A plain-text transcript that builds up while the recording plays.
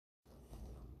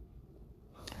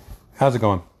How's it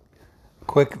going?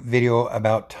 Quick video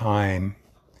about time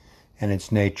and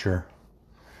its nature.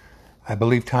 I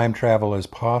believe time travel is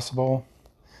possible.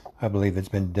 I believe it's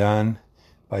been done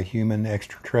by human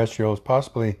extraterrestrials,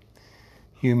 possibly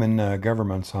human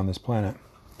governments on this planet.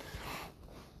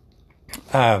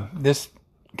 This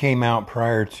came out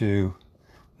prior to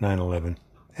 9/11,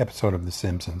 episode of The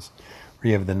Simpsons, where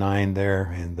you have the 9 there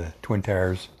and the Twin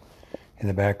Towers in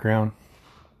the background.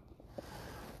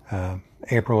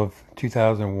 April of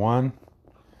 2001,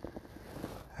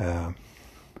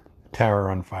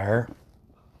 tower on fire,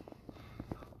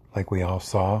 like we all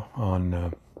saw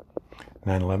on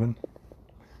 9/11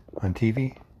 on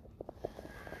TV.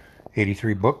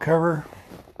 83 book cover.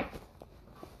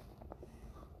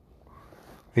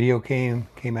 Video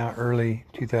came out early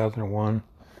 2001.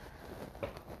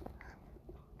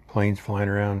 Planes flying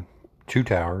around 2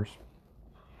 towers.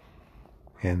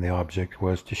 And the object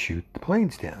was to shoot the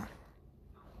planes down.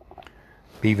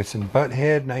 Beavis and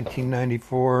Butthead,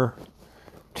 1994.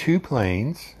 2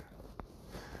 planes.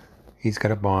 He's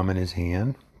got a bomb in his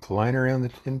hand, flying around the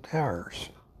Twin Towers.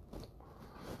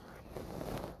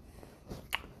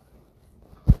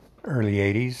 Early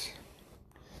 80s.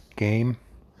 Game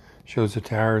shows the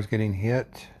towers getting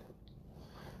hit.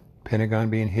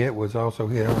 Pentagon being hit, was also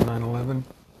hit on 9/11.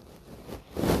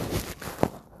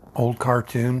 Old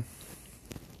cartoon.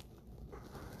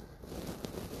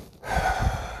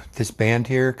 This band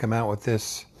here come out with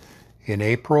this in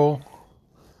April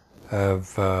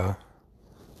of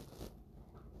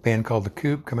band called The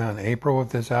Coop, come out in April with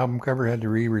this album cover, had to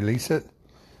re-release it.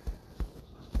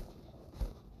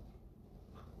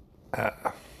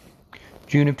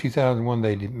 June of 2001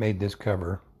 they made this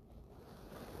cover,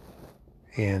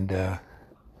 and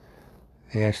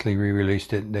they actually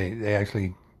re-released it. They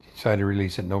actually decided to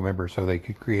release it in November so they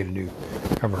could create a new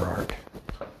cover art.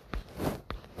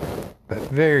 But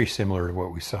very similar to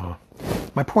what we saw.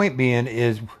 My point being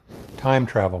is time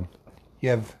travel. You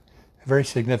have a very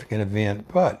significant event,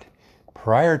 but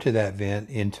prior to that event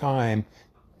in time,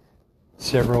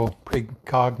 several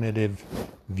precognitive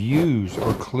views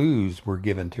or clues were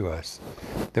given to us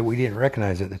that we didn't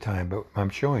recognize at the time, but I'm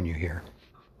showing you here.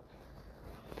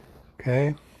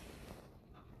 Okay.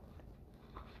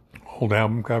 Old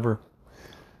album cover.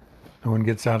 No one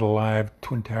gets out alive.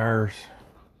 Twin Towers.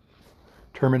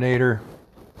 Terminator.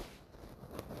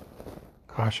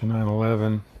 Caution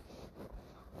 9/11.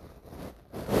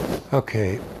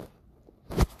 Okay.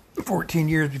 14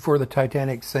 years before the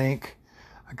Titanic sank,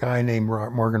 a guy named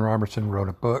Morgan Robertson wrote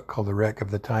a book called The Wreck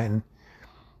of the Titan.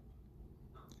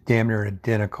 Damn near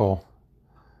identical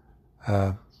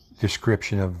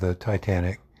description of the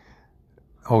Titanic.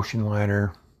 Ocean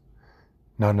liner,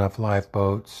 not enough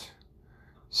lifeboats,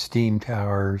 steam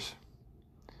towers,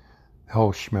 the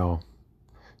whole schmeal.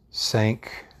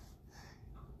 Sank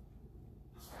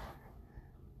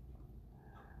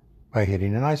by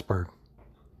hitting an iceberg.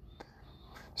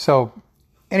 So,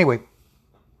 anyway,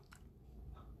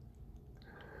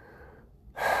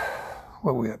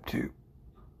 what are we up to?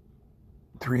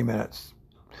 3 minutes.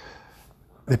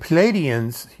 The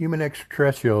Pleiadians, human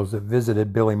extraterrestrials that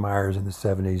visited Billy Myers in the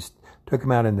 70s, took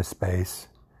him out into space,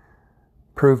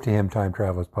 proved to him time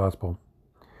travel is possible.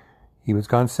 He was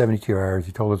gone 72 hours.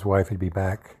 He told his wife he'd be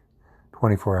back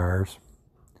 24 hours.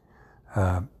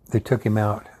 They took him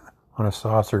out on a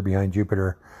saucer behind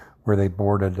Jupiter where they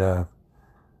boarded a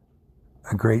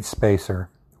great spacer,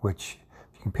 which,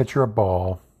 if you can picture a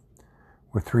ball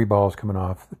with 3 balls coming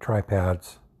off the tripod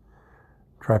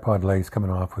legs coming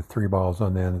off with 3 balls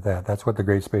on the end of that. That's what the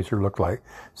great spacer looked like.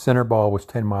 Center ball was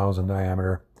 10 miles in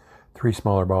diameter. 3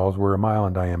 smaller balls were 1 mile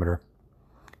in diameter.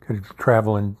 Could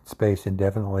travel in space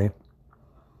indefinitely.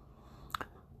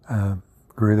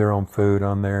 Grew their own food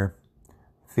on their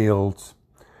fields.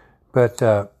 But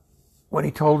when he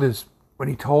told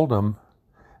him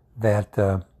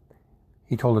that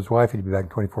he told his wife he'd be back in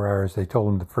 24 hours, they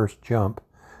told him the first jump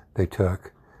they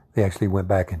took, they actually went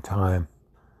back in time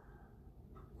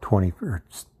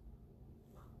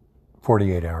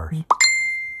 48 hours.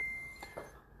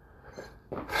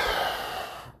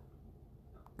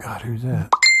 God, who's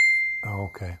that? Oh,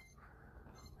 okay.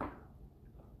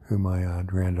 Who my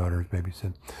granddaughter's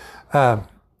babysitting.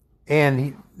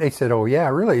 And they said, "Oh yeah,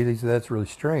 really?" They said, "That's really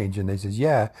strange." And they said,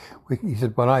 "Yeah." He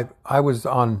said, "But I was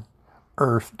on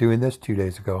Earth doing this 2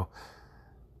 days ago,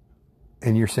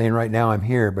 and you're saying right now I'm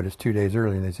here, but it's 2 days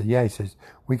early." And they said, "Yeah." He says,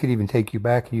 "We could even take you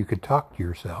back and you could talk to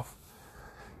yourself."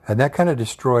 And that kind of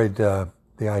destroyed the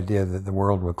idea that the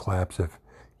world would collapse if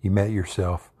you met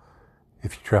yourself,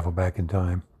 if you travel back in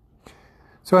time.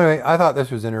 So anyway, I thought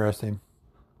this was interesting.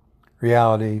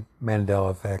 Reality, Mandela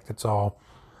effect, it's all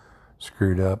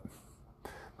screwed up.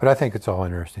 But I think it's all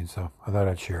interesting, so I thought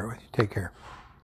I'd share it with you. Take care.